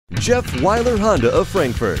Jeff Wyler Honda of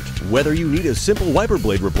Frankfort. Whether you need a simple wiper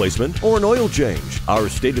blade replacement or an oil change, our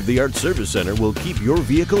state-of-the-art service center will keep your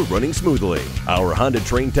vehicle running smoothly. Our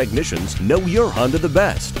Honda-trained technicians know your Honda the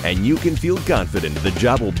best, and you can feel confident the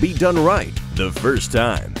job will be done right the first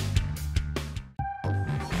time.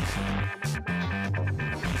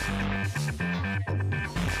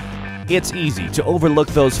 It's easy to overlook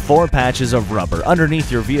those 4 patches of rubber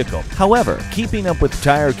underneath your vehicle. However, keeping up with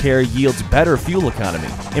tire care yields better fuel economy,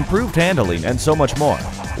 improved handling, and so much more.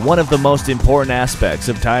 One of the most important aspects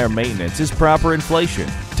of tire maintenance is proper inflation.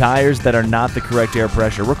 Tires that are not the correct air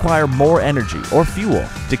pressure require more energy or fuel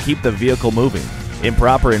to keep the vehicle moving.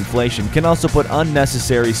 Improper inflation can also put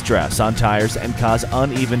unnecessary stress on tires and cause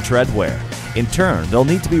uneven tread wear. In turn, they'll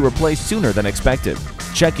need to be replaced sooner than expected.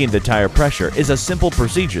 Checking the tire pressure is a simple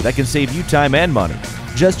procedure that can save you time and money.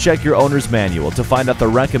 Just check your owner's manual to find out the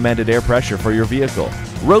recommended air pressure for your vehicle.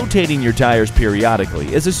 Rotating your tires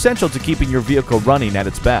periodically is essential to keeping your vehicle running at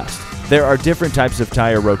its best. There are different types of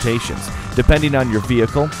tire rotations, depending on your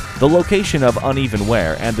vehicle, the location of uneven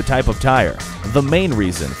wear, and the type of tire. The main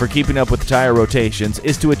reason for keeping up with tire rotations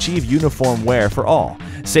is to achieve uniform wear for all,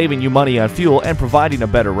 saving you money on fuel and providing a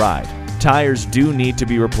better ride. Tires do need to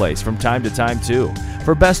be replaced from time to time too.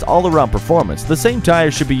 For best all-around performance, the same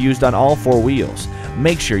tires should be used on all 4 wheels.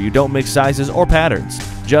 Make sure you don't mix sizes or patterns.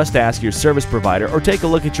 Just ask your service provider or take a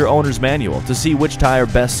look at your owner's manual to see which tire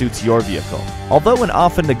best suits your vehicle. Although an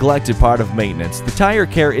often neglected part of maintenance, the tire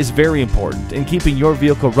care is very important in keeping your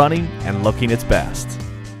vehicle running and looking its best.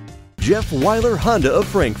 Jeff Wyler Honda of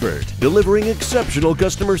Frankfort, delivering exceptional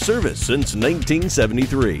customer service since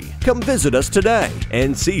 1973. Come visit us today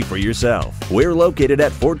and see for yourself. We're located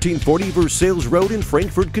at 1440 Versailles Road in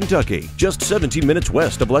Frankfort, Kentucky, just 17 minutes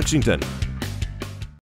west of Lexington.